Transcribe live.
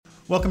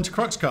Welcome to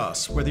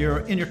Cruxcast. Whether you're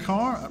in your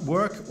car, at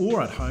work,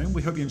 or at home,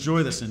 we hope you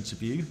enjoy this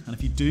interview. And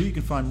if you do, you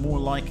can find more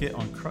like it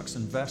on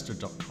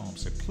cruxinvestor.com.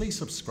 So please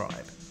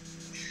subscribe.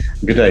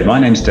 Good day. My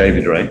name's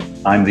David Ray.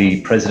 I'm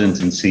the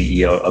president and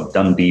CEO of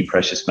Dundee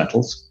Precious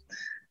Metals.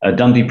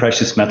 Dundee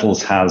Precious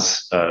Metals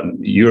has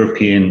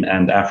European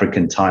and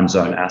African time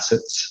zone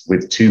assets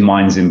with 2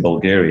 mines in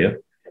Bulgaria,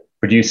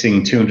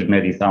 producing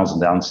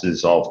 280,000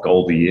 ounces of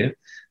gold a year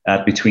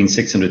at between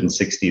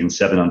 $660 and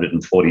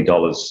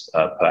 $740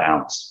 per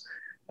ounce.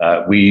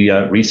 We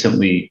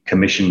recently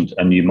commissioned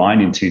a new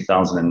mine in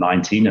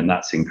 2019, and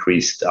that's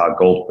increased our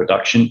gold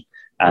production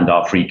and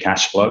our free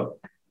cash flow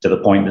to the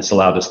point that's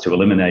allowed us to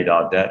eliminate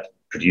our debt,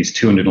 produce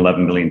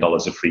 $211 million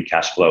of free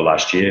cash flow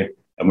last year,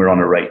 and we're on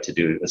a rate to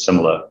do a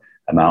similar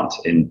amount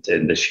in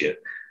this year.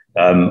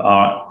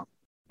 Our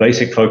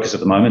basic focus at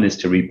the moment is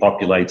to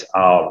repopulate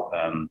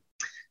our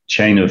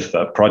chain of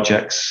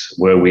projects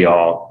where we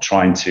are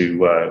trying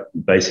to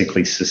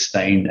basically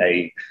sustain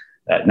a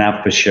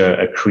NAV per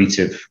share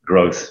accretive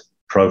growth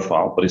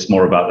profile, but it's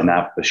more about the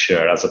NAV per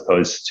share as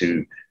opposed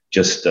to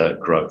just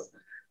growth.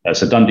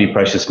 So Dundee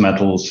Precious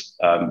Metals,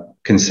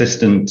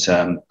 consistent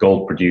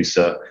gold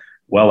producer,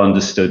 well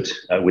understood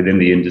within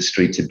the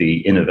industry to be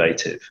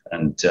innovative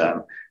and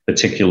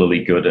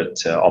particularly good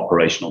at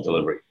operational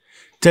delivery.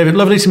 David,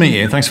 lovely to meet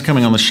you. Thanks for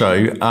coming on the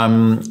show.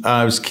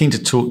 I was keen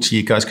to talk to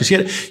you guys because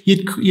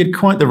you had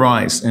quite the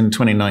rise in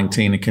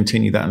 2019 and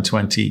continued that in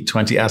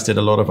 2020, as did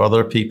a lot of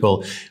other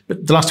people.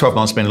 But the last 12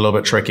 months have been a little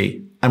bit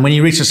tricky. And when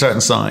you reach a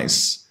certain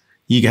size,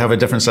 you have a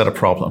different set of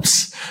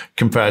problems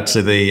compared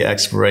to the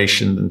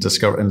exploration and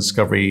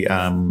discovery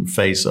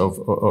phase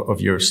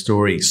of your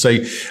story.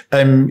 So some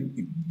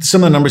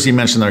of the numbers you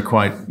mentioned are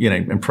quite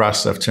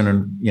impressive.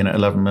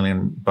 211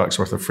 million bucks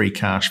worth of free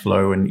cash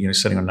flow, and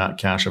sitting on net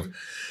cash of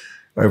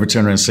over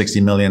 260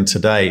 million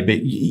today.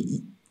 But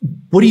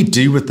what do you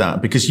do with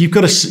that? Because you've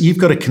got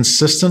to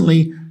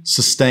consistently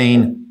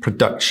sustain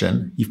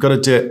production. You've got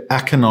to do it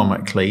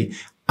economically,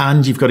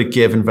 and you've got to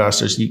give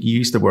investors, you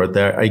use the word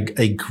there,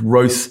 a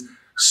growth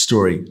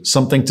story,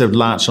 something to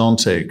latch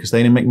onto, because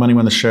they make money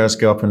when the shares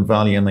go up in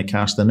value and they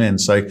cash them in.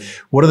 So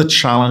what are the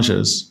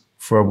challenges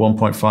for a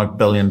 $1.5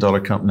 billion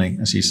company,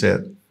 as you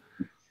said?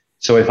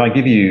 So if I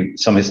give you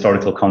some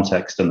historical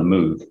context on the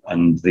move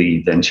and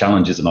the then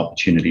challenges and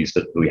opportunities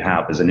that we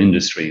have as an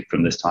industry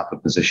from this type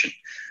of position.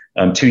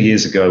 2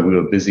 years ago, we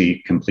were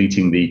busy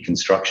completing the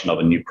construction of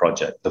a new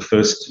project, the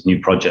first new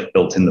project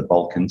built in the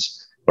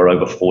Balkans for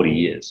over 40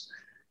 years.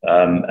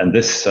 And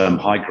this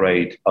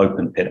high-grade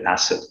open pit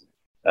asset,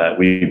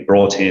 we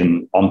brought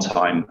in on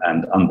time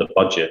and under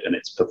budget, and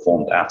it's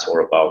performed at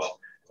or above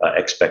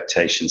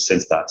expectations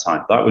since that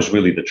time. That was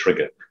really the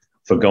trigger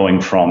for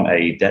going from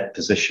a debt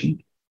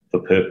position for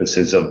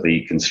purposes of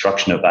the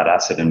construction of that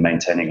asset and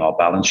maintaining our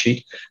balance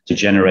sheet to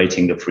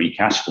generating the free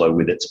cash flow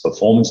with its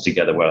performance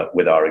together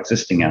with our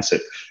existing asset,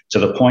 to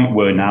the point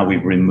where now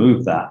we've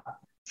removed that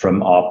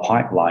from our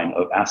pipeline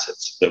of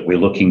assets that we're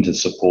looking to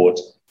support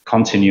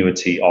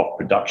continuity of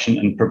production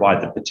and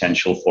provide the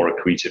potential for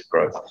accretive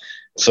growth.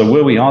 So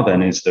where we are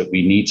then is that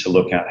we need to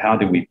look at how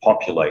do we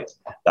populate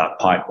that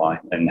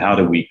pipeline and how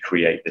do we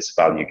create this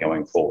value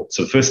going forward.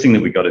 So the first thing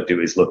that we've got to do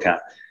is look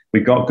at,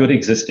 we've got good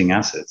existing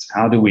assets.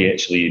 How do we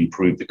actually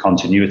improve the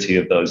continuity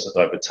of those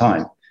over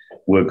time?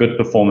 Where good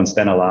performance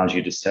then allows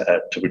you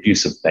to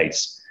produce a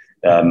base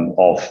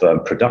of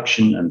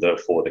production and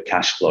therefore the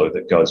cash flow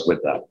that goes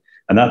with that.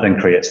 And that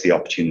then creates the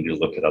opportunity to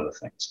look at other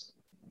things.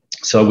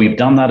 So we've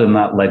done that, and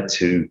that led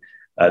to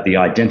the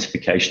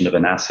identification of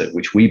an asset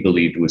which we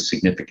believed was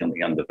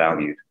significantly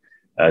undervalued.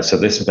 So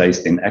this,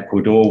 based in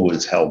Ecuador,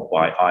 was held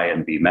by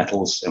INV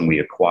Metals, and we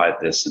acquired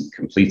this and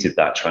completed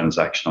that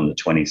transaction on the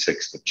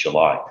 26th of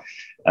July.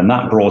 And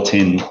that brought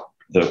in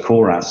the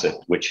core asset,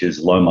 which is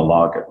Loma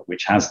Larga,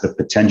 which has the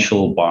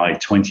potential by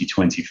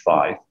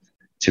 2025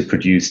 to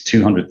produce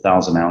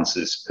 200,000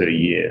 ounces per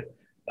year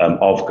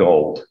of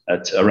gold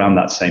at around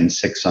that same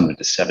 $600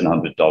 to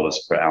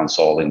 $700 per ounce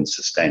all-in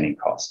sustaining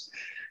cost.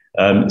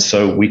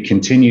 So we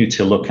continue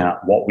to look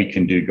at what we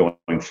can do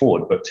going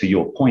forward. But to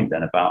your point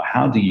then about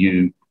how do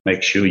you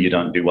make sure you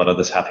don't do what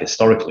others have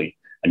historically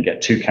and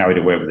get too carried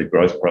away with the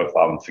growth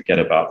profile and forget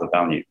about the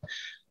value.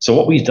 So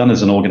what we've done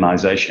as an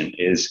organization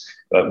is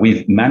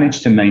we've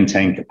managed to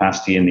maintain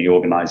capacity in the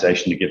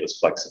organization to give us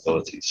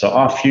flexibility. So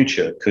our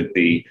future could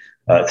be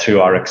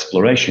through our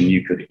exploration,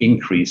 you could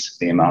increase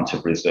the amount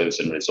of reserves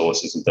and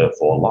resources and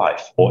therefore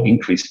life, or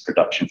increase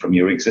production from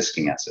your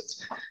existing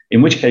assets,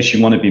 in which case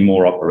you want to be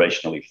more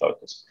operationally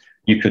focused.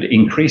 You could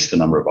increase the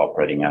number of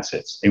operating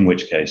assets, in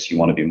which case you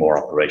want to be more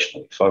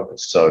operationally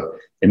focused. So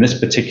in this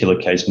particular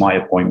case, my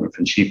appointment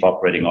from Chief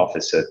Operating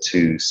Officer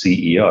to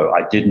CEO,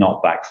 I did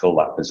not backfill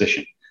that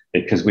position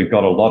because we've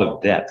got a lot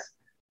of depth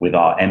with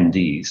our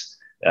MDs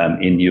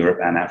in Europe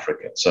and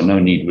Africa. So no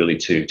need really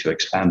to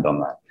expand on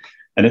that.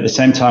 And at the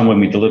same time, when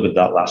we delivered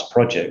that last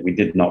project, we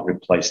did not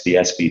replace the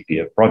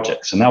SVP of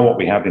projects. So now what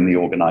we have in the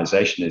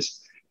organization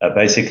is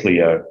basically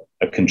a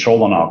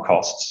control on our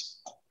costs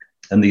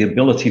and the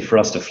ability for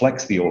us to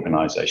flex the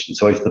organization.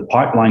 So if the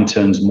pipeline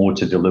turns more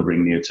to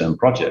delivering near-term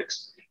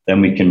projects,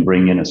 then we can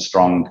bring in a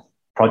strong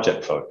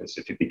project focus.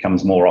 If it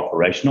becomes more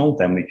operational,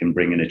 then we can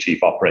bring in a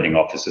chief operating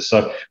officer.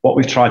 So what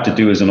we've tried to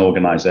do as an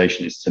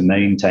organization is to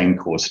maintain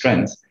core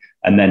strength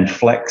and then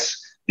flex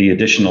the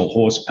additional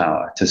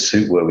horsepower to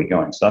suit where we're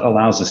going. So that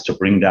allows us to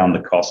bring down the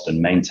cost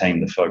and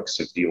maintain the focus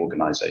of the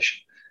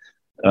organization.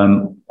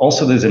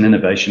 Also, there's an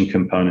innovation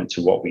component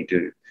to what we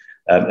do,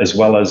 as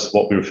well as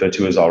what we refer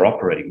to as our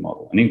operating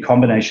model. And in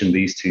combination,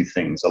 these two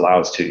things allow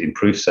us to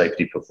improve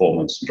safety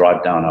performance,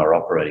 drive down our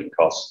operating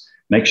costs,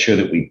 make sure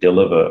that we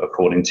deliver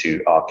according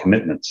to our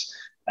commitments,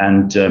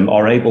 and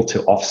are able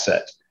to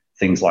offset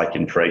things like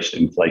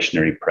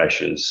inflationary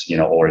pressures,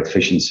 or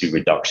efficiency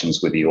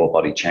reductions with the ore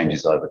body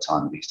changes over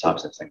time, these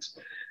types of things.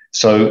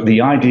 So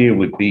the idea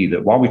would be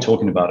that while we're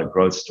talking about a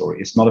growth story,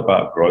 it's not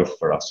about growth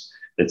for us.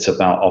 It's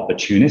about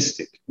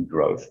opportunistic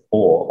growth,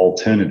 or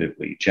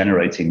alternatively,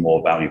 generating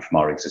more value from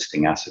our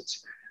existing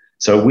assets.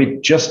 So we're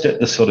just at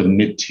the sort of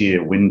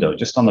mid-tier window,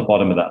 just on the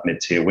bottom of that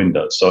mid-tier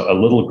window. So a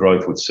little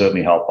growth would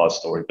certainly help our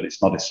story, but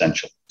it's not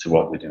essential to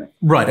what we're doing.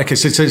 Right. Okay.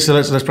 So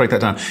let's break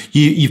that down.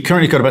 You've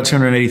currently got about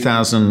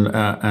 280,000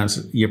 ounce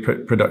a year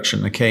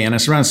production. Okay, and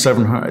it's around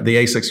the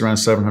AISC around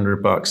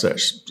 $700.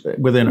 That's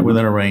within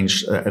a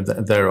range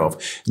thereof.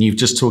 And you've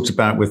just talked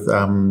about with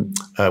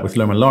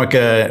Loma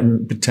Larga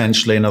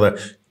potentially another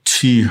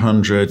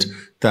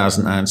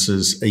 200,000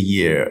 ounces a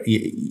year.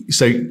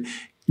 So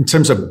in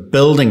terms of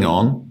building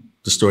on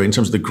the story, in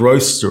terms of the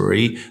growth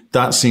story,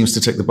 that seems to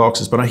tick the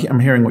boxes. But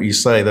I'm hearing what you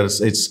say, that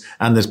it's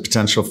and there's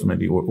potential for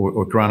maybe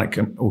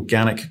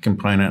organic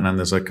component, and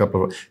there's a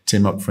couple of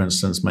Timok, for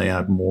instance, may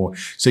add more.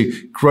 So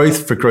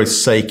growth for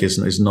growth's sake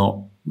is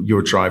not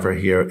your driver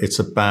here. It's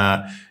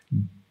about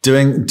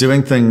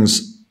doing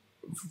things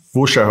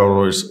for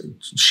shareholders,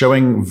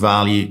 showing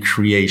value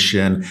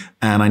creation.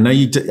 And I know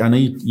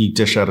you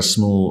dish out a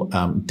small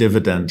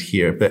dividend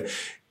here, but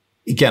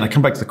again, I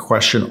come back to the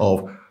question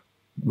of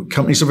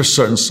companies of a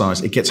certain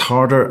size. It gets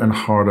harder and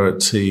harder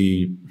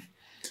to,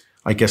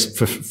 I guess,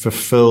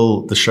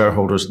 fulfill the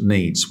shareholders'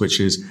 needs, which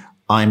is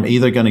I'm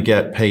either going to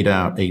get paid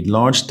out a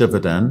large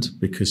dividend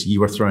because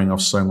you are throwing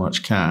off so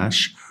much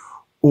cash,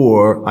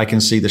 or I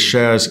can see the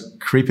shares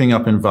creeping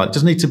up in value. It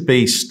doesn't need to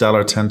be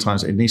stellar 10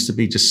 times. It needs to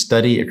be just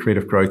steady,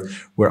 accretive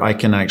growth where I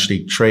can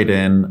actually trade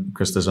in,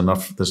 because there's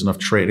enough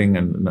trading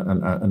and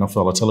enough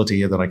volatility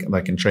here that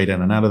I can trade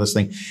in and out of this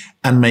thing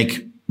and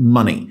make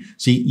money.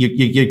 So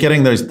you're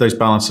getting those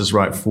balances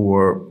right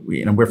for,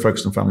 we're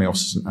focused on family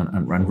offices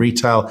and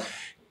retail.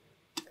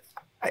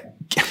 Are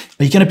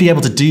you going to be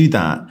able to do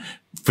that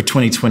for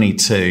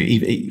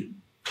 2022?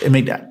 I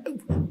mean,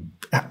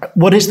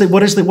 what is the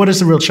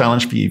real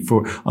challenge for you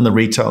on the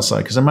retail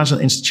side? Because I imagine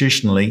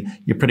institutionally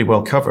you're pretty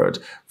well covered.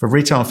 For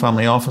retail and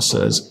family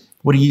offices,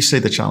 what do you see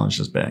the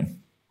challenges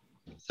being?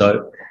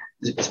 So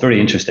it's very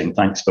interesting.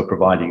 Thanks for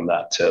providing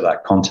that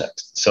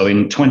context. So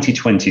in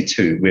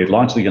 2022, we're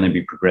largely going to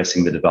be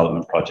progressing the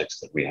development projects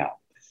that we have.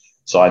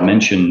 So I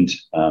mentioned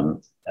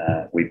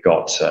we've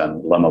got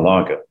Loma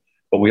Larga,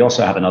 but we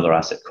also have another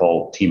asset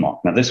called Timok.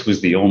 Now, this was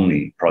the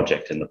only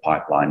project in the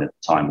pipeline at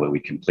the time where we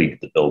completed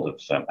the build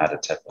of Ada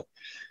Tepe.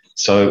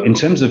 So in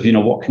terms of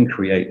what can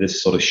create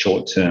this sort of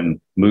short-term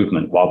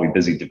movement while we're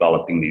busy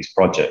developing these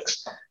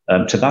projects,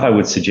 to that I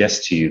would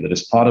suggest to you that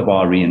as part of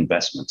our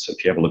reinvestment, so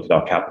if you have a look at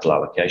our capital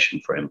allocation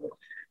framework,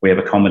 we have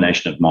a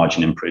combination of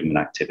margin improvement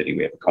activity,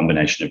 we have a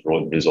combination of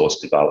broad resource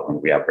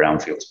development, we have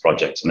brownfields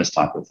projects and this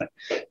type of thing,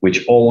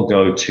 which all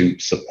go to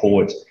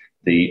support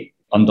the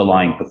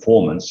underlying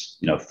performance,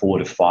 4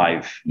 to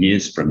 5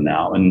 years from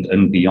now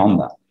and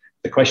beyond that.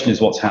 The question is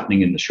what's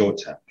happening in the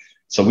short term.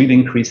 So we've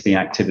increased the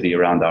activity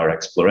around our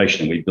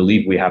exploration. We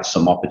believe we have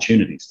some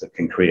opportunities that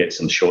can create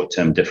some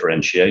short-term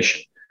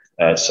differentiation.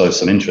 So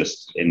some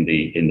interest in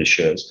the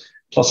shares,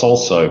 plus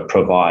also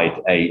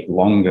provide a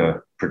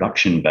longer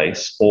production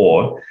base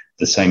or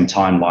the same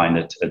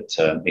timeline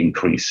at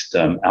increased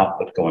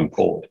output going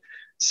forward.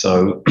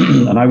 So,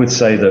 and I would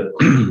say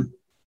that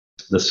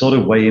the sort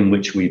of way in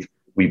which we've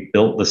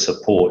built the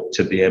support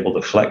to be able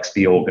to flex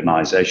the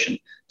organization,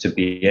 to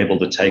be able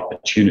to take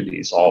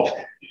opportunities of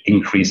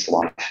increased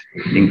life,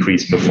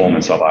 increased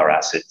performance of our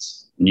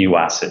assets, new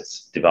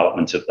assets,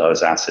 development of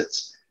those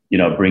assets,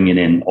 bringing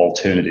in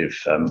alternative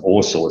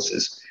ore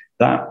sources.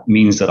 That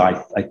means that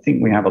I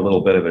think we have a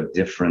little bit of a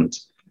different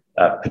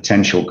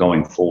potential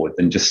going forward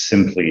than just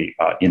simply,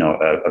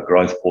 a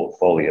growth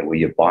portfolio where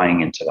you're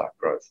buying into that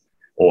growth,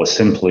 or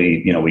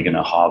simply, we're going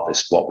to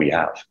harvest what we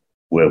have.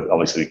 Well,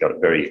 obviously, we've got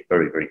very,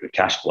 very, very good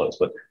cash flows,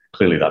 but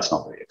clearly that's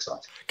not very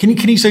exciting. Can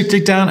you so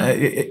dig down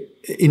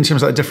in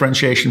terms of that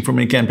differentiation for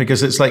me again?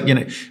 Because it's like,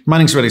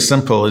 mining's really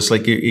simple. It's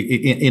like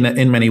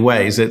in many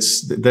ways,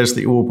 there's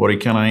the ore body.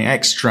 Can I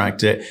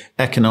extract it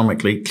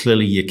economically?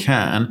 Clearly you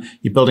can.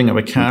 You're building up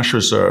a cash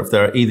reserve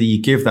there. Either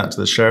you give that to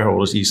the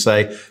shareholders. You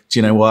say, do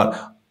you know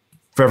what?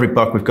 For every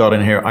buck we've got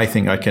in here, I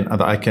think I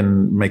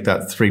can make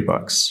that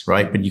 $3,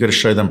 right? But you got to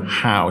show them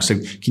how. So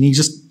can you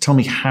just tell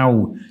me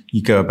how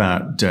you go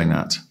about doing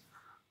that?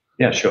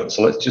 Yeah, sure.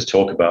 So let's just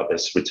talk about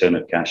this return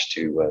of cash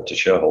to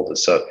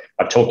shareholders. So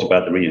I've talked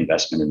about the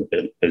reinvestment in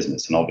the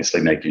business and obviously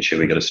making sure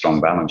we get a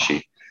strong balance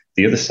sheet.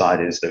 The other side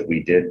is that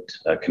we did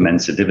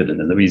commence a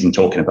dividend. And the reason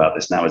talking about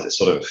this now is it's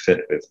sort of a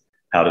fit with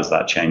how does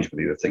that change with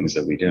the other things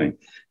that we're doing.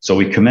 So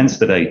we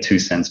commenced at a 2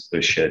 cents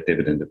per share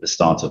dividend at the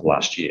start of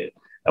last year.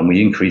 And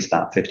we increased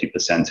that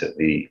 50% at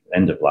the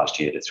end of last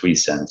year to 3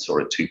 cents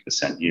or a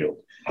 2% yield.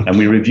 And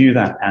we review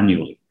that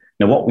annually.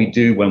 Now, what we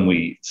do when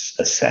we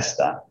assess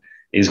that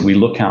is we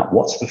look at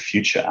what's the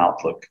future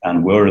outlook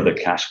and where are the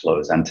cash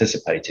flows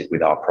anticipated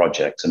with our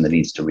projects and the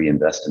needs to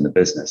reinvest in the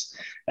business.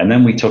 And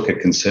then we took a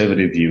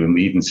conservative view and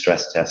we even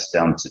stress test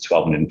down to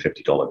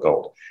 $1,250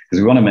 gold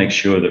because we want to make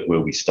sure that where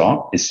we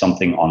start is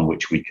something on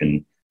which we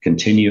can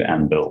continue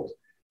and build,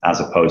 as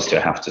opposed to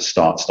have to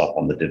stop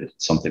on the dividend,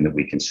 something that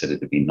we consider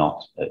to be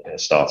not a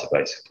starter,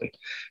 basically.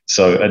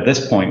 So at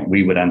this point,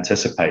 we would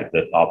anticipate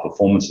that our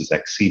performance has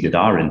exceeded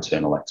our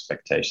internal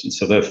expectations.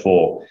 So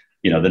therefore,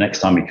 the next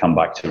time we come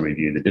back to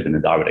review the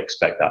dividend, I would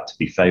expect that to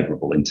be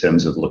favorable in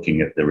terms of looking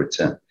at the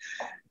return.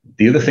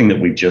 The other thing that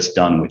we've just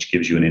done, which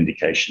gives you an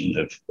indication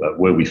of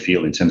where we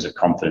feel in terms of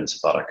confidence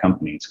about our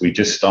company, is we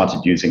just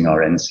started using our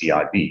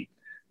NCIB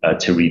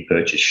to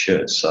repurchase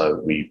shares.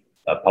 So we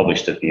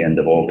published at the end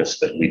of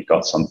August that we've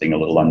got something a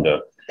little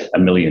under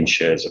 1 million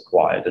shares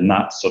acquired. And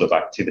that sort of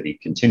activity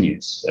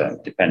continues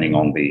depending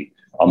on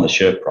the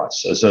share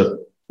price. So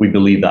we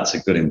believe that's a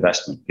good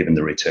investment given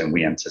the return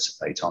we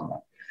anticipate on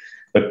that.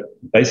 But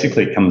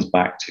basically, it comes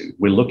back to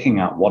we're looking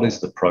at what is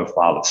the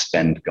profile of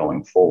spend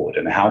going forward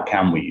and how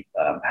can we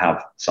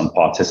have some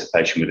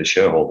participation with the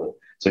shareholder.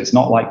 So it's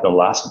not like the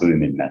last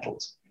boom in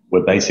metals,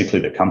 where basically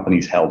the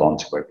companies held on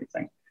to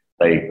everything.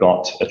 They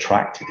got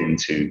attracted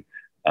into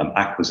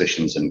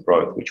acquisitions and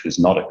growth, which was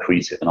not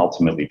accretive and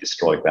ultimately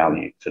destroyed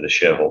value for the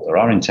shareholder.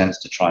 Our intent is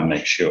to try and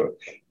make sure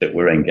that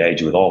we're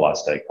engaged with all our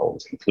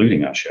stakeholders,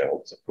 including our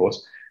shareholders, of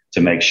course, to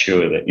make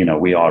sure that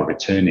we are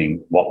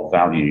returning what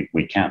value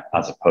we can,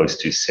 as opposed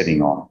to sitting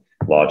on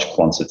large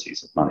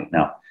quantities of money.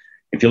 Now,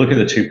 if you look at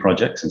the two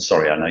projects, and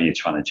sorry, I know you're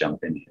trying to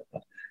jump in here,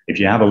 but if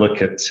you have a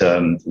look at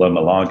Loma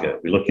Larga,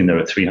 we're looking there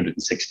at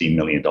 $316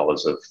 million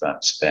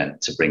of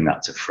spend to bring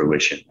that to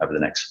fruition over the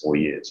next 4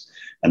 years,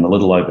 and a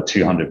little over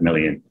 $200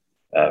 million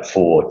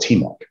for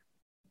Timok.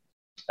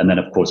 And then,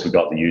 of course, we've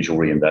got the usual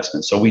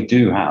reinvestment. So we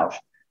do have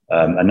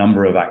a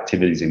number of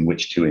activities in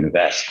which to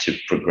invest to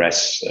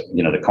progress,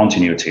 the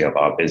continuity of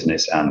our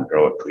business and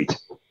grow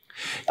accretively.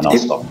 And I'll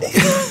stop there.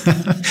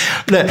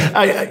 Look,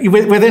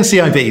 with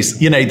NCIBs,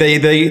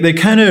 they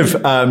kind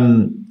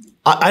of.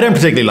 I don't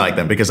particularly like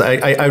them because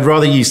I'd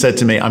rather you said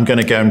to me, I'm going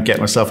to go and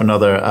get myself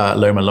another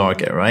Loma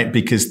Larga, right?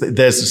 Because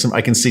I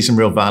can see some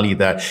real value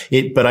there.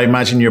 But I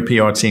imagine your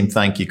PR team,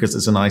 thank you, because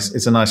it's a nice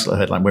little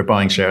headline. We're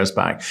buying shares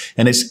back,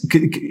 and I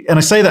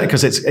say that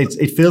because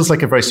it feels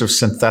like a very sort of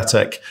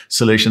synthetic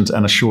solution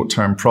and a short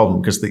term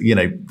problem because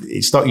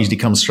stock usually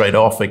comes straight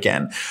off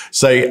again.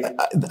 So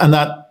and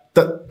that.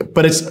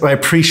 But I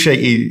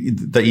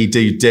appreciate that you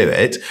do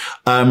it.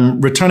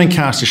 Returning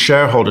cash to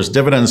shareholders,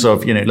 dividends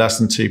of less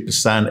than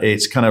 2%.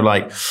 It's kind of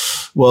like,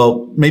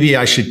 well, maybe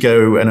I should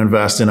go and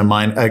invest in a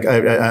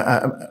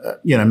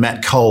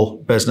met coal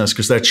business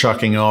because they're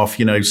chucking off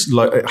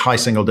high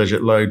single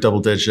digit, low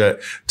double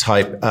digit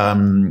type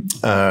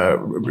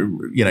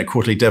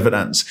quarterly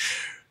dividends.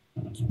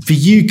 For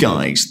you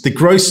guys, the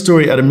growth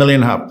story at $1.5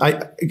 million,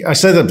 I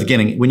said at the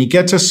beginning, when you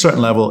get to a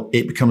certain level,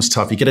 it becomes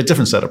tough. You get a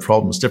different set of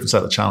problems, different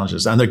set of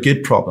challenges, and they're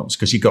good problems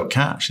because you've got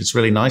cash. It's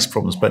really nice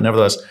problems, but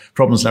nevertheless,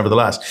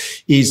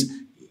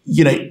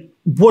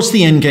 what's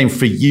the end game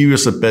for you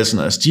as a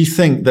business? Do you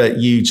think that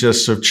you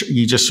just sort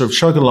of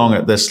chug along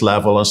at this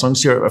level, as long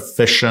as you're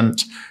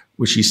efficient,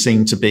 which you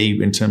seem to be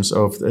in terms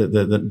of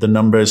the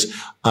numbers,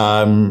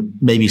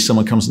 maybe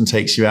someone comes and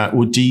takes you out?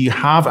 Or do you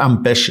have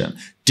ambition?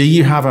 Do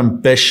you have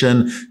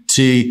ambition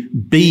to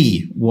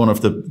be one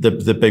of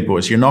the big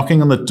boys? You're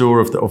knocking on the door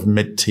of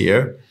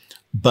mid-tier,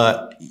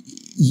 but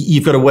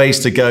you've got a ways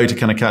to go to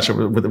kind of catch up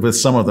with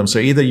some of them. So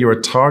either you're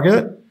a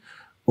target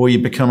or you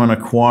become an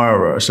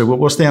acquirer. So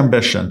what's the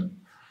ambition?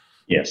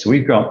 Yeah, so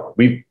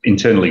we've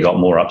internally got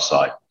more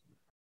upside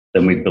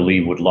than we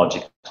believe would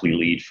logically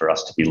lead for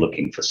us to be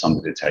looking for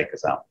somebody to take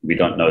us out. We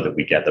don't know that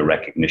we get the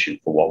recognition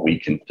for what we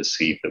can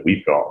perceive that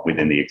we've got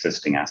within the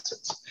existing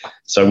assets.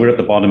 So we're at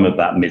the bottom of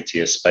that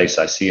mid-tier space.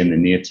 I see in the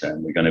near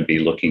term, we're going to be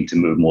looking to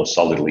move more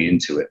solidly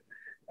into it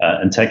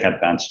and take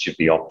advantage of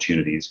the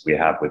opportunities we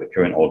have with the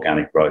current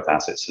organic growth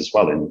assets as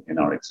well in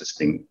our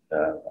existing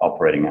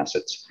operating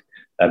assets.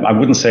 I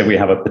wouldn't say we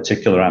have a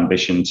particular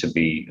ambition to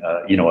be,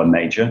 a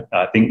major.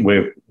 I think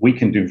we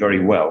can do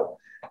very well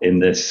in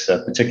this,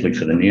 particularly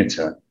for the near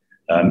term.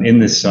 In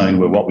this zone,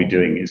 where what we're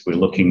doing is we're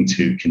looking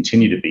to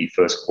continue to be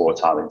first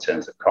quartile in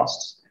terms of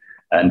costs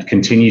and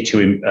continue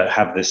to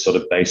have this sort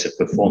of base of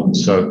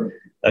performance. So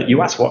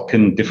you ask what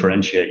can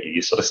differentiate you.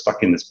 You're sort of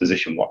stuck in this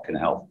position, what can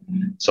help?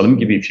 So let me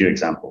give you a few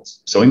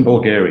examples. So in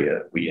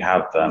Bulgaria, we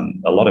have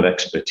a lot of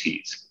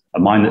expertise, a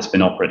mine that's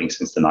been operating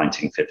since the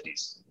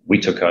 1950s. We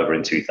took over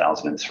in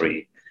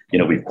 2003.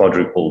 We've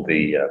quadrupled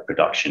the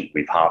production,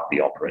 we've halved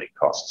the operating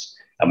costs,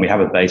 and we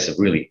have a base of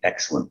really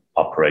excellent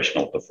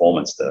operational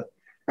performance there,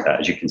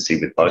 as you can see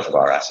with both of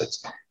our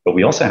assets. But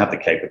we also have the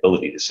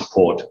capability to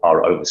support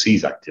our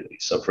overseas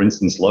activities. So for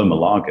instance, Loma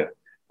Larga,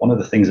 one of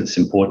the things that's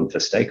important for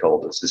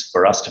stakeholders is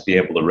for us to be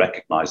able to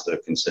recognize their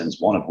concerns,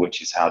 one of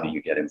which is how do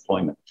you get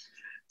employment?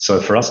 So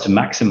for us to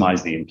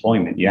maximize the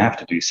employment, you have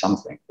to do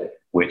something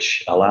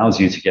which allows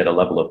you to get a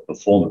level of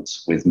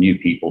performance with new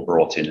people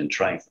brought in and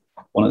trained.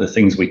 One of the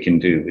things we can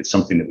do with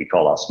something that we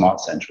call our Smart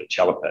Center at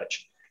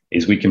Chelopech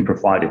is we can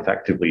provide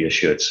effectively a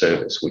shared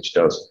service, which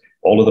does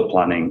all of the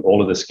planning,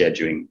 all of the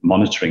scheduling,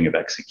 monitoring of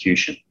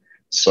execution.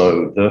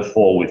 So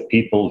therefore, with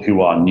people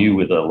who are new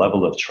with a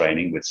level of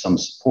training, with some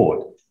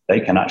support, they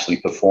can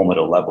actually perform at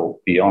a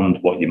level beyond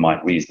what you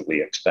might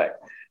reasonably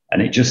expect.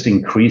 And it just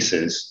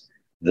increases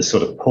the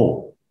sort of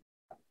pull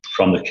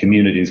from the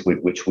communities with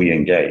which we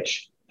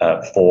engage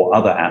for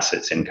other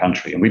assets in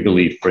country. And we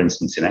believe, for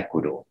instance, in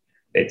Ecuador,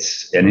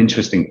 it's an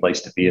interesting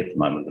place to be at the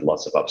moment with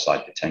lots of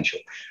upside potential.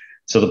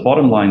 So the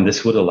bottom line,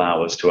 this would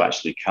allow us to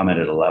actually come in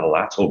at a level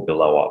at or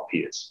below our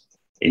peers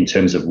in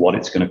terms of what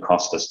it's going to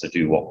cost us to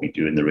do what we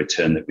do and the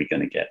return that we're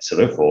going to get. So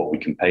therefore, we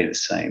can pay the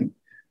same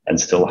and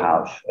still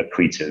have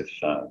accretive,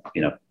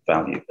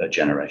 value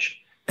generation.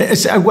 When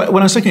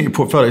I was looking at your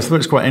portfolio, I thought it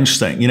was quite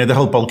interesting. The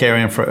whole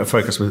Bulgarian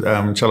focus with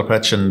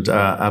Chelopech and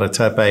Ada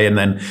Tepe, and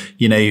then,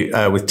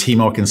 with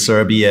Timok in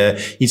Serbia,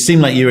 it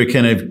seemed like you were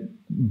kind of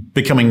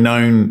becoming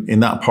known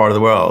in that part of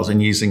the world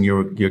and using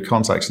your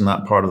contacts in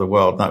that part of the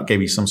world. That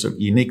gave you some sort of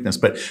uniqueness.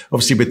 But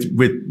obviously with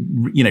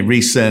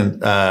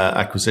recent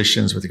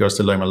acquisitions with regards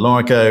to Loma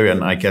Larga,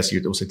 and I guess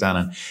you're also down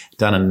in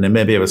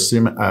Namibia with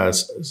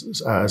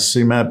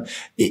Tsumeb.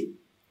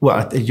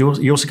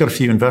 You also got a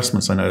few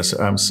investments, I noticed,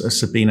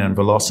 Sabina and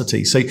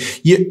Velocity. So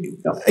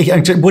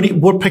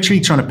what picture are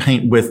you trying to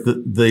paint with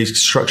the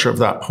structure of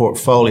that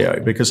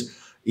portfolio? Because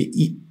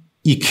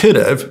you could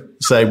have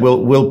say,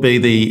 we'll be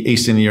the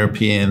Eastern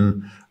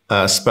European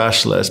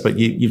specialist, but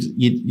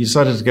you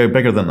decided to go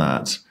bigger than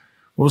that.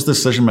 What was the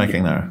decision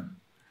making there?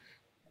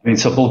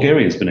 So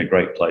Bulgaria has been a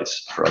great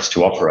place for us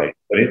to operate,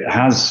 but it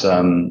has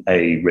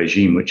a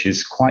regime which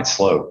is quite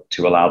slow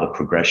to allow the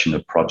progression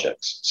of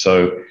projects.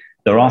 So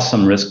there are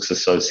some risks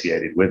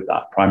associated with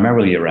that,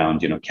 primarily around,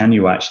 can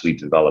you actually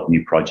develop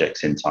new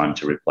projects in time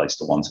to replace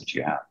the ones that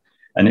you have?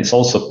 And it's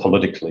also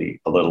politically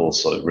a little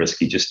sort of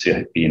risky just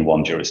to be in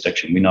one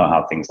jurisdiction. We know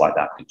how things like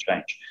that can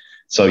change.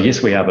 So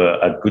yes, we have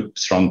a good,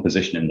 strong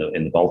position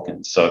in the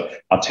Balkans. So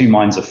our two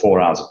mines are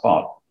 4 hours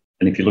apart.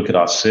 And if you look at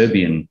our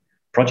Serbian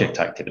project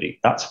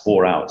activity, that's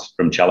 4 hours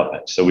from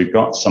Chelopech. So we've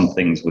got some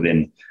things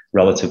within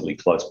relatively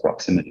close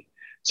proximity.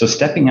 So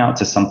stepping out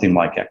to something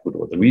like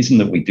Ecuador, the reason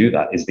that we do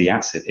that is the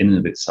asset in and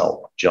of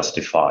itself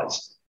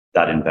justifies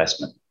that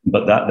investment.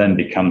 But that then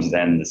becomes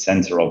then the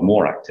center of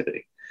more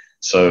activity.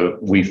 So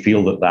we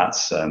feel that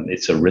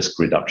it's a risk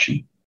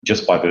reduction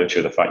just by virtue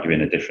of the fact you're in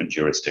a different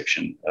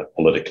jurisdiction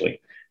politically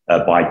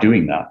by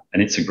doing that.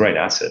 And it's a great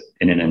asset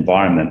in an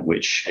environment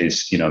which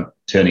is,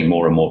 turning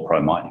more and more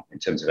pro-mining in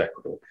terms of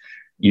Ecuador.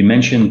 You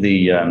mentioned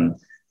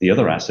the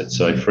other assets.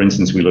 So for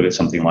instance, we look at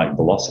something like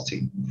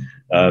Velocity.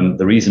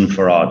 The reason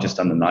for our just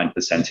under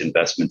 9%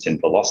 investment in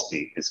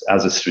Velocity is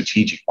as a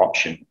strategic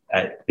option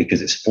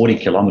because it's 40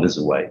 kilometers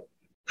away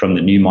from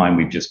the new mine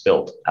we've just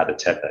built at Ada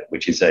Tepe,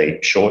 which is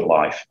a short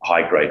life,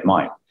 high grade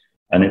mine.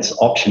 And it's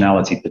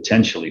optionality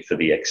potentially for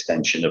the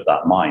extension of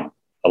that mine,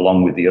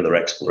 along with the other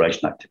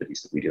exploration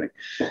activities that we're doing.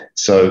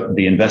 So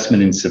the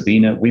investment in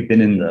Sabina, we've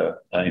been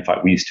in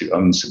fact, we used to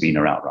own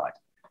Sabina outright,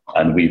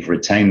 and we've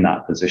retained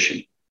that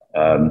position.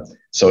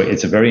 So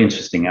it's a very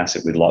interesting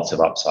asset with lots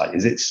of upside.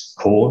 Is it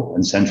core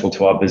and central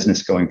to our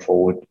business going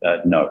forward?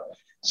 No.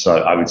 So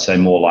I would say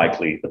more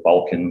likely the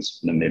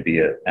Balkans,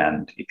 Namibia,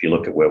 and if you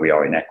look at where we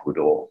are in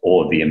Ecuador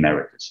or the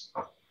Americas.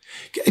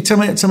 Tell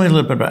me a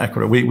little bit about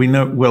Ecuador. We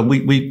know, well,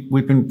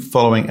 we've been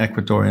following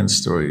Ecuadorian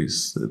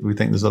stories. We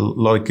think there's a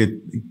lot of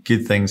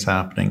good things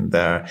happening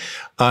there.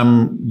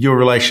 Your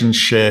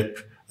relationship,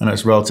 and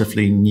it's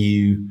relatively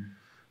new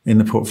in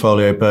the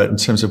portfolio, but in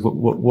terms of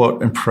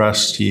what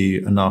impressed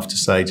you enough to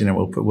say,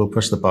 we'll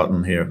push the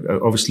button here.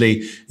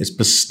 Obviously, it's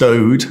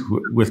bestowed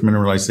with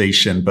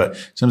mineralization, but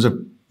in terms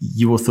of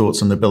your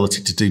thoughts on the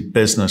ability to do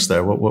business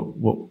there,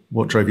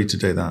 what drove you to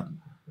do that?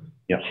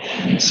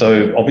 Yeah,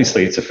 so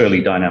obviously it's a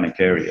fairly dynamic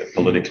area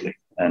politically,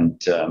 and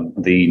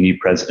the new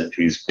president,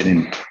 who's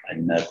been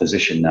in a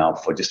position now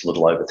for just a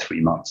little over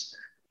 3 months,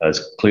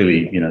 has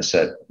clearly,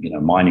 said,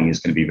 mining is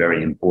going to be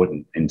very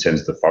important in terms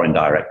of the foreign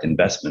direct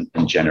investment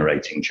and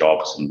generating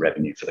jobs and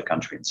revenue for the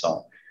country and so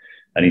on.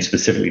 And he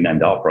specifically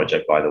named our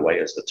project, by the way,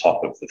 as the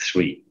top of the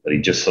 3 that he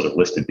just sort of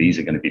listed. These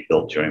are going to be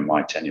built during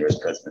my tenure as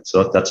president.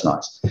 So that's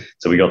nice.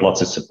 So we got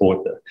lots of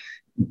support there.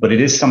 But it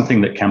is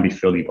something that can be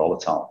fairly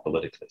volatile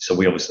politically. So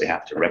we obviously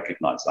have to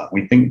recognize that.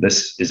 We think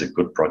this is a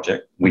good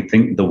project. We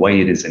think the way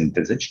it is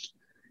envisaged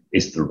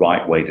is the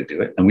right way to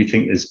do it. And we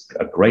think there's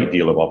a great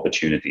deal of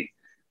opportunity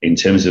in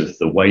terms of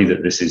the way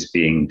that this is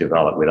being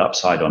developed, with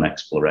upside on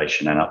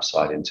exploration and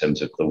upside in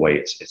terms of the way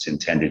it's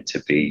intended to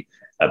be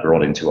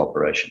brought into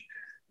operation.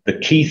 The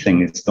key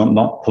thing is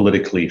not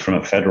politically from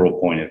a federal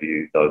point of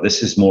view, though.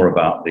 This is more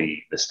about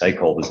the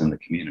stakeholders in the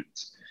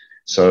communities.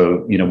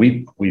 So,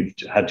 we've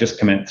had just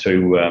come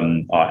through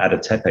our Ada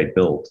Tepe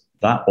build.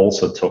 That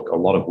also took a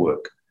lot of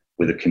work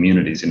with the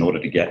communities in order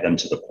to get them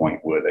to the point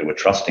where they were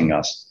trusting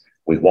us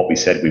with what we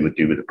said we would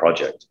do with the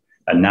project.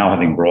 And now,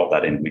 having brought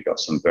that in, we've got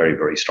some very,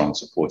 very strong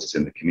supporters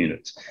in the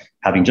communities.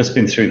 Having just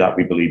been through that,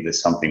 we believe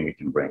there's something we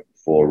can bring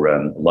for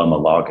Loma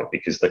Larga,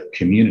 because the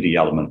community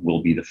element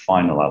will be the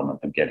final element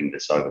of getting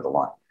this over the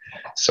line.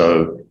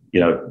 So,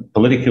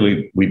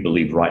 politically, we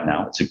believe right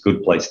now it's a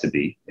good place to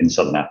be in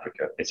Southern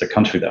Africa. It's a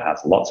country that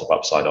has lots of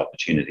upside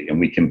opportunity, and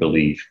we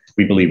believe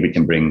we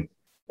can bring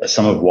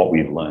some of what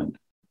we've learned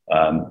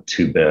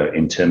to bear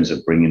in terms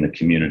of bringing the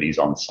communities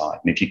on side.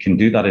 And if you can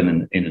do that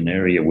in an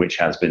area which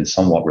has been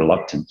somewhat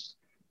reluctant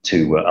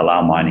to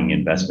allow mining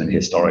investment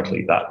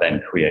historically, that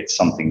then creates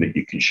something that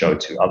you can show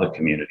to other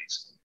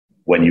communities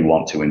when you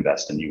want to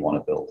invest and you want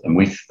to build. And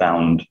we've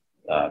found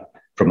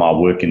from our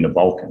work in the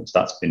Balkans,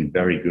 that's been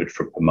very good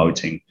for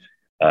promoting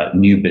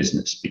new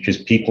business,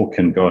 because people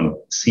can go and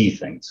see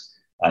things,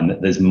 and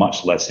there's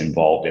much less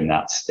involved in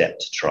that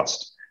stepped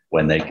trust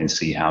when they can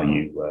see how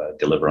you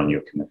deliver on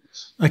your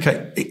commitments.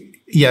 Okay.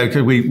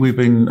 Yeah, we've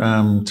been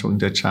talking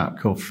to a chap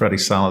called Freddie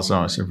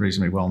Salazar. He's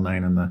reasonably well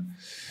known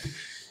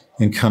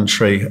in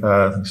country.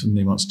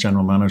 Newmont's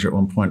general manager at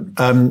one point.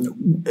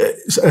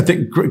 So I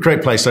think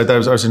great place. I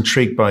was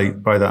intrigued by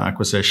that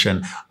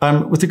acquisition.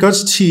 With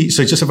regards to,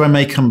 so just if I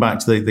may come back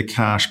to the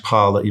cash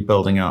pile that you're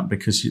building up,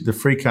 because the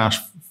free cash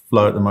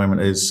flow at the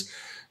moment is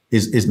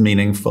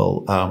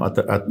meaningful at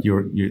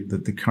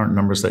the current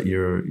numbers that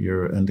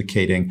you're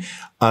indicating.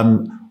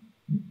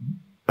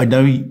 I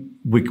know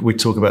we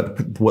talk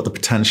about what the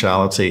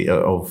potentiality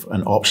of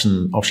an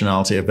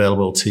optionality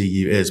available to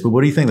you is, but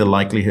what do you think the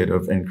likelihood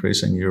of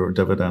increasing your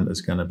dividend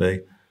is going to be?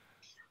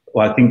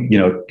 Well, I think,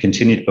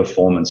 continued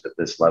performance at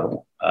this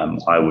level,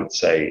 I would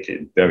say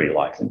it's very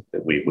likely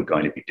that we're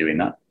going to be doing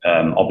that.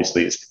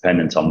 Obviously, it's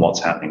dependent on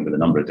what's happening with a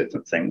number of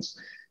different things.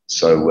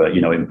 So,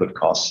 input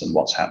costs and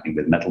what's happening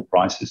with metal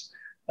prices.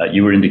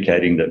 You were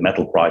indicating that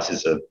metal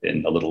prices have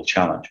been a little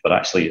challenged, but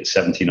actually at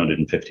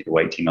 $1,750 to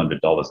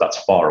 $1,800,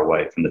 that's far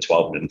away from the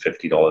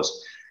 $1,250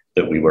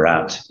 that we were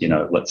at,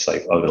 let's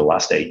say over the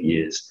last 8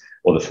 years,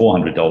 or the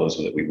 $400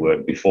 that we were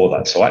before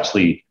that. So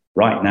actually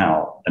right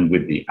now, and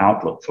with the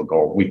outlook for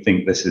gold, we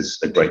think this is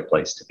a great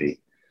place to be.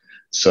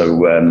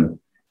 So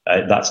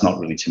that's not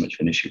really too much of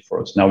an issue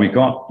for us. Now we've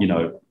got,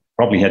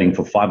 probably heading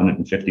for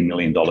 $550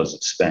 million of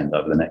spend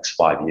over the next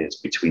 5 years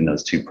between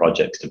those two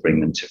projects to bring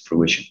them to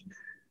fruition.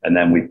 And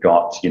then we've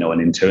got,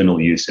 an internal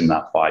use in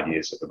that 5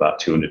 years of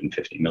about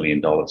 $250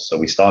 million. So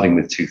we're starting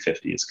with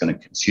 250. It's going to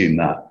consume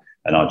that.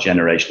 And our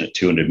generation at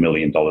 $200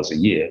 million a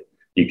year,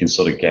 you can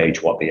sort of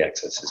gauge what the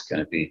excess is going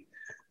to be.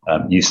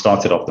 You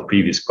started off the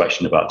previous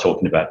question about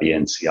talking about the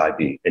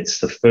NCIB. It's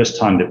the first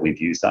time that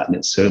we've used that, and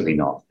it's certainly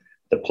not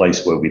the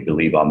place where we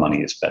believe our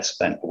money is best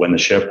spent. But when the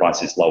share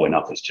price is low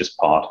enough, it's just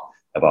part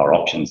of our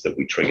options that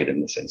we triggered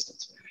in this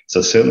instance.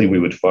 So certainly we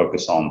would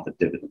focus on the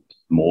dividend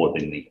more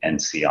than the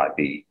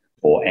NCIB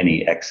or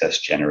any excess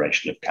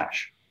generation of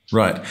cash.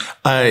 Right.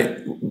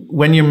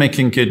 When you're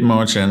making good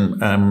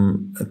margin,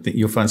 I think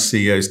you'll find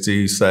CEOs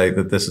do say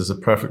that this is a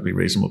perfectly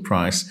reasonable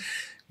price.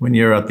 When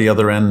you're at the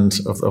other end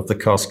of the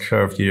cost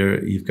curve,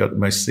 you've got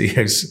most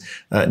CEOs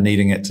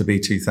needing it to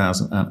be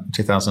 2000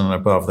 and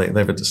above. They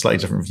have a slightly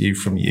different view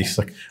from you.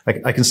 So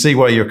I can see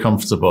why you're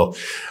comfortable.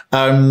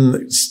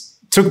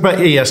 Talk about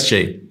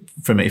ESG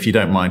for me, if you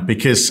don't mind,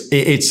 because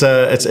it's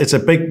a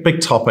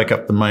big topic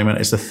at the moment.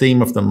 It's the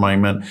theme of the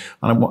moment,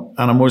 and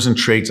I'm always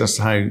intrigued as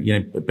to how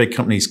big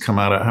companies come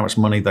at it, how much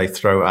money they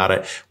throw at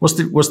it.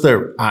 What's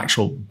their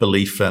actual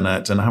belief in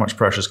it, and how much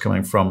pressure is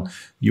coming from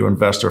your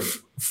investor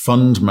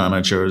fund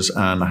managers,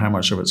 and how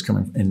much of it's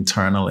coming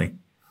internally?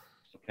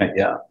 Okay,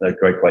 yeah, a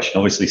great question.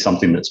 Obviously,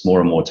 something that's more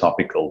and more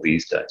topical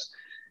these days.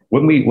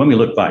 When we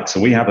look back,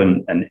 so we have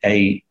an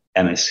A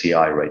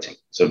MSCI rating.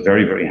 So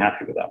very, very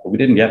happy with that. But we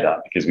didn't get that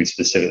because we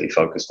specifically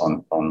focused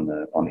on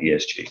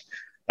ESG.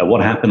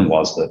 What happened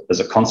was that as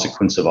a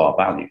consequence of our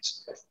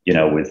values,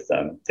 with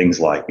things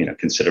like,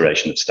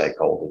 consideration of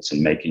stakeholders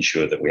and making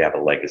sure that we have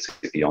a legacy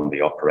beyond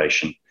the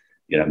operation,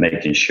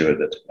 making sure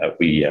that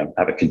we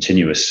have a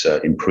continuous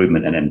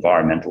improvement and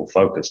environmental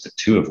focus, the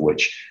two of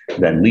which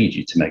then lead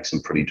you to make some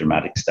pretty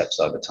dramatic steps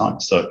over time.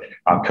 So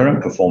our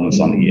current performance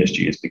on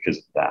ESG is because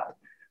of that.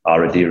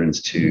 Our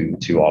adherence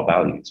to our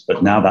values.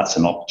 But now that's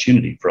an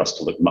opportunity for us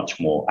to look much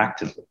more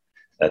actively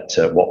at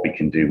what we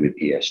can do with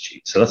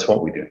ESG. So that's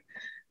what we're doing.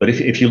 But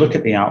if you look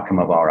at the outcome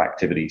of our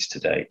activities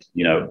to date,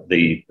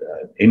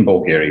 in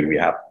Bulgaria, we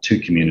have two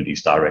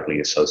communities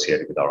directly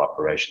associated with our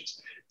operations.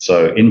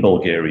 So in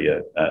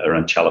Bulgaria,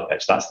 around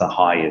Chelopech, that's the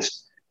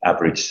highest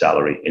average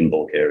salary in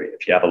Bulgaria.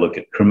 If you have a look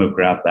at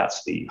Krumovgrad,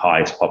 that's the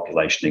highest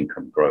population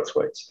income growth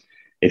rates.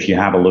 If you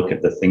have a look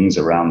at the things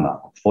around that,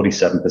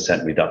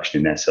 47%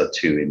 reduction in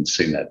SO2 in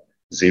Sumed,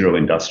 zero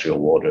industrial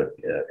water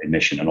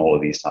emission, and all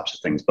of these types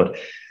of things. But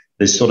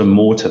there's sort of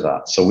more to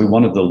that. So we're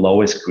one of the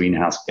lowest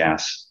greenhouse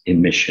gas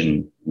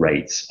emission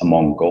rates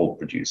among gold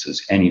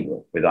producers anywhere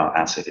with our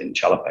asset in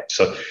Chelopech.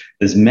 So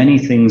there's many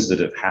things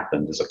that have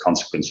happened as a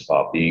consequence of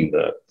our being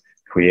there,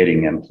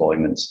 creating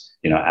employment,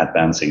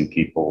 advancing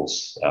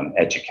people's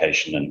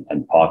education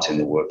and part in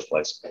the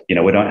workplace. We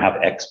don't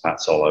have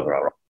expats all over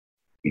our.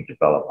 We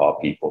develop our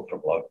people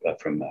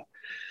from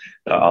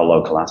our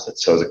local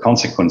assets. So as a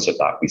consequence of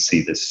that, we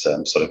see this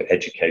sort of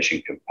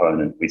education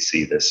component. We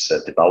see this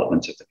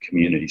development of the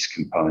communities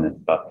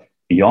component. But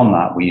beyond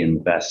that, we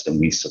invest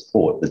and we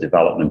support the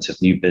development of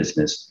new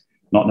business,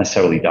 not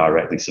necessarily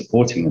directly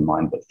supporting the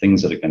mine, but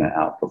things that are going to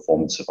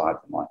outperform and survive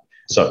the mine.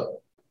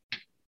 So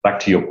back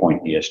to your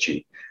point,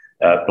 ESG.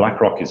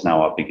 BlackRock is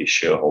now our biggest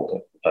shareholder,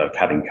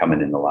 having come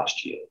in the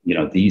last year.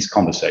 These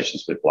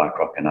conversations with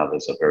BlackRock and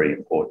others are very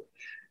important.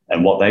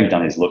 And what they've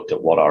done is looked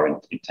at what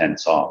our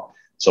intents are.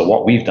 So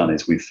what we've done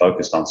is we've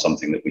focused on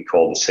something that we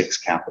call the 6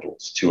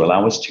 capitals to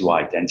allow us to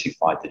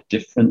identify the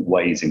different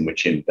ways in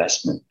which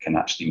investment can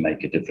actually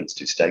make a difference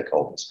to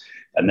stakeholders,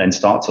 and then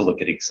start to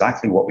look at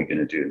exactly what we're going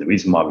to do. And the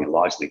reason why we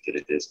largely did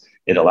it is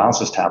it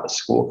allows us to have a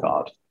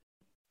scorecard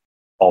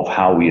of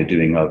how we are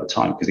doing over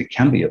time, because it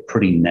can be a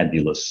pretty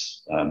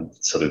nebulous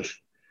sort of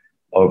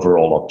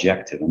overall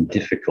objective and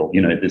difficult.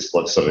 There's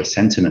sort of a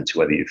sentiment to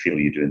whether you feel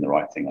you're doing the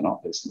right thing or not.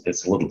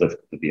 It's a little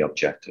difficult to be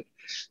objective.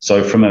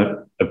 So from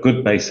a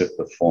good base of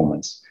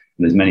performance,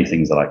 and there's many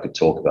things that I could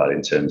talk about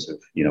in terms of,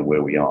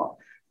 where we are.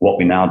 What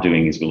we're now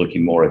doing is we're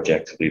looking more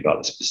objectively about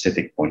the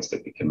specific points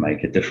that we can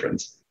make a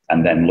difference,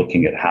 and then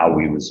looking at how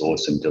we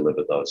resource and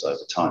deliver those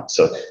over time.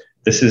 So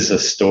this is a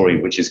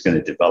story which is going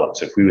to develop.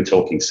 So if we were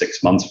talking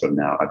 6 months from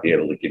now, I'd be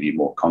able to give you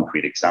more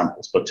concrete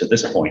examples. But to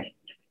this point,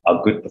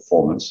 our good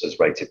performance as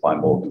rated by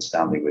Morgan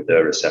Stanley with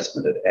their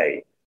assessment at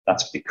A,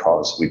 that's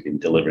because we've been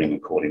delivering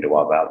according to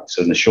our values.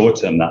 So in the short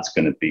term, that's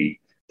going to be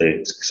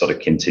the sort of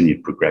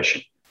continued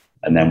progression.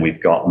 And then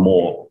we've got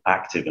more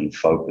active and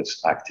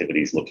focused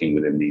activities looking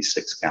within these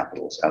 6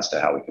 capitals as to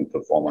how we can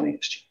perform on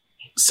ESG.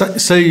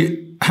 So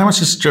how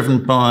much is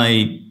driven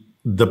by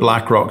the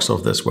BlackRocks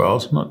of this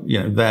world, not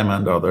them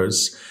and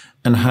others,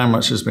 and how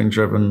much has been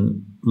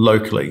driven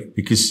locally?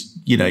 Because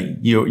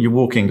you're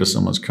walking to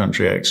someone's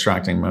country,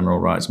 extracting mineral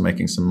rights,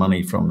 making some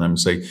money from them.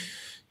 So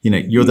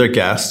you're their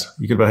guest.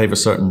 You could behave a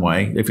certain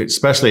way. If it's,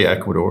 especially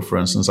Ecuador, for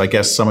instance, I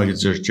guess some of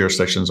your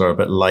jurisdictions are a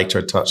bit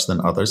lighter touch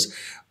than others.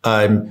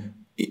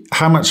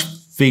 How much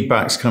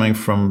feedback's coming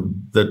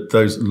from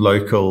those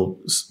local,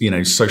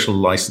 social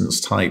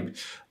license type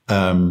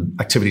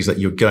activities that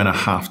you're going to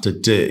have to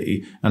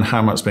do, and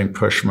how much being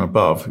pushed from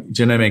above?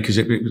 Do you know what I mean?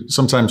 Because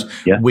sometimes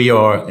we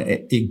are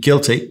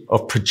guilty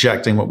of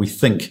projecting what we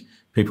think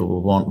people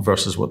will want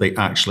versus what they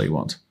actually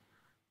want.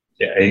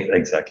 Yeah,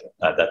 exactly.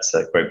 That's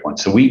a great point.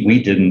 So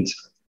we didn't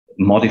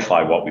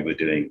modify what we were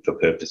doing for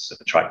purposes of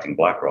attracting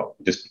BlackRock.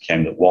 It just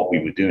became that what we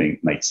were doing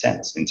made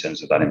sense in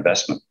terms of that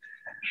investment.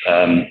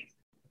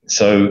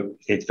 So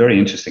it's very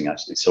interesting,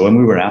 actually. So when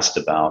we were asked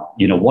about,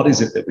 what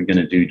is it that we're going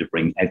to do to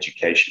bring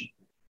education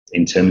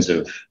in terms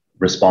of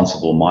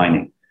responsible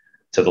mining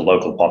to the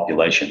local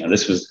population? And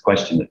this was the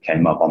question that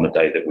came up on the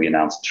day that we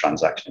announced the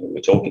transaction, and we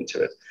were talking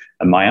to it.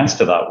 And my answer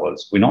to that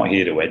was, we're not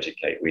here to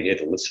educate, we're here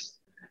to listen.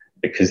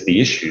 Because the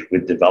issue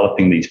with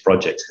developing these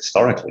projects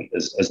historically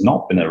has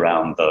not been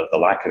around the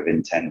lack of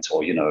intent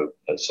or,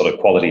 sort of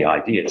quality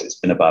ideas. It's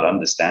been about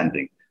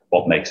understanding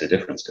what makes a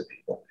difference to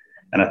people.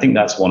 And I think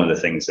that's one of the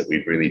things that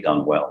we've really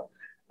done well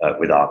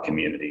with our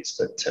communities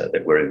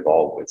that we're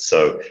involved with.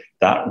 So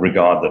that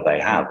regard that they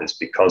have is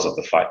because of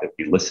the fact that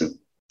we listen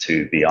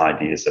to the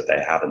ideas that they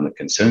have and the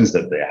concerns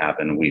that they have,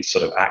 and we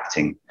sort of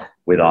acting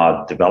with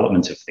our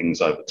development of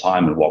things over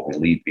time and what we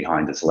leave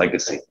behind as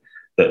legacy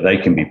that they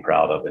can be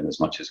proud of in as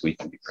much as we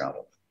can be proud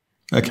of.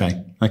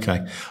 Okay.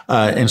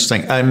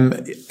 Interesting.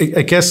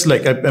 I guess,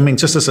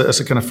 just as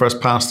a kind of first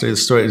pass through the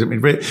story,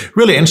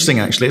 really interesting,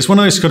 actually. It's one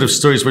of those kind of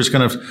stories which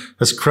kind of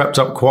has crept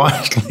up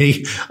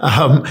quietly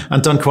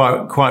and done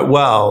quite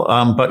well,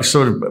 but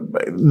sort of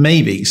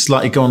maybe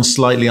gone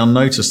slightly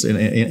unnoticed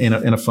in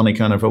a funny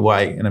kind of a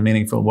way, in a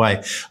meaningful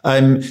way.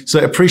 So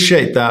I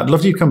appreciate that. I'd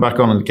love you to come back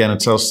on again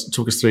and talk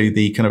us through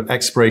the kind of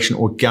exploration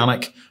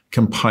organic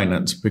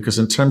component, because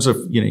in terms of,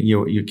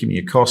 you're giving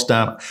your cost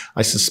down,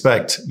 I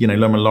suspect,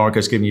 Loma Larga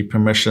is giving you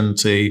permission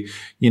to,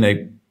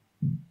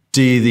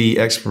 do the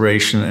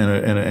exploration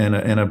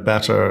in a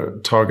better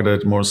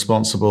targeted, more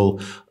responsible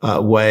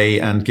way,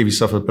 and give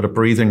yourself a bit of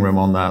breathing room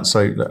on that.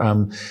 So,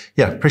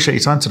 appreciate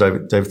your time today,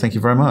 David. Thank you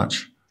very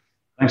much.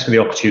 Thanks for the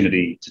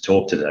opportunity to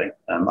talk today.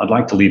 I'd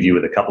like to leave you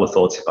with a couple of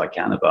thoughts, if I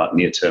can, about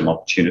near-term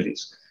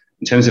opportunities.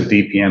 In terms of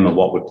DPM and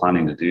what we're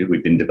planning to do,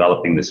 we've been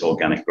developing this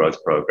organic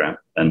growth program,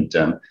 and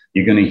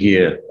you're going to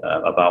hear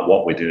about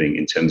what we're doing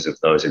in terms of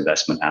those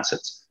investment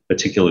assets,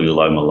 particularly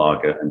Loma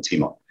Larga and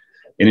Timok.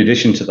 In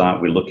addition to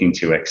that, we're looking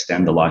to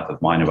extend the life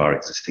of mine of our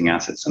existing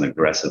assets and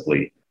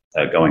aggressively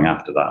going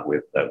after that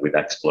with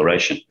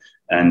exploration.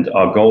 And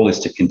our goal is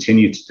to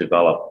continue to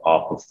develop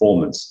our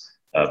performance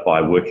by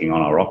working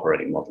on our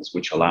operating models,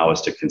 which allow us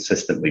to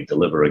consistently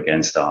deliver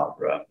against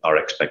our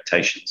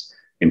expectations.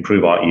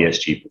 improve our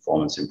ESG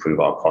performance, improve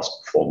our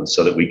cost performance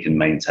so that we can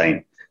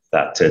maintain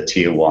that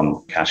tier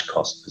one cash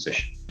cost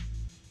position.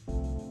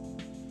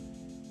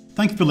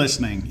 Thank you for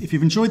listening. If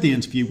you've enjoyed the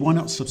interview, why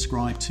not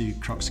subscribe to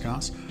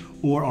Cruxcast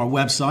or our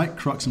website,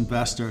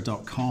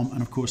 cruxinvestor.com,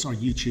 and of course our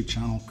YouTube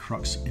channel,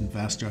 Crux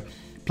Investor.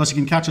 Plus you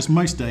can catch us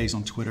most days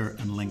on Twitter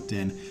and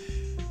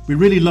LinkedIn. We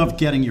really love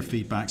getting your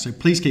feedback, so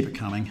please keep it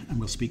coming and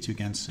we'll speak to you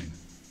again soon.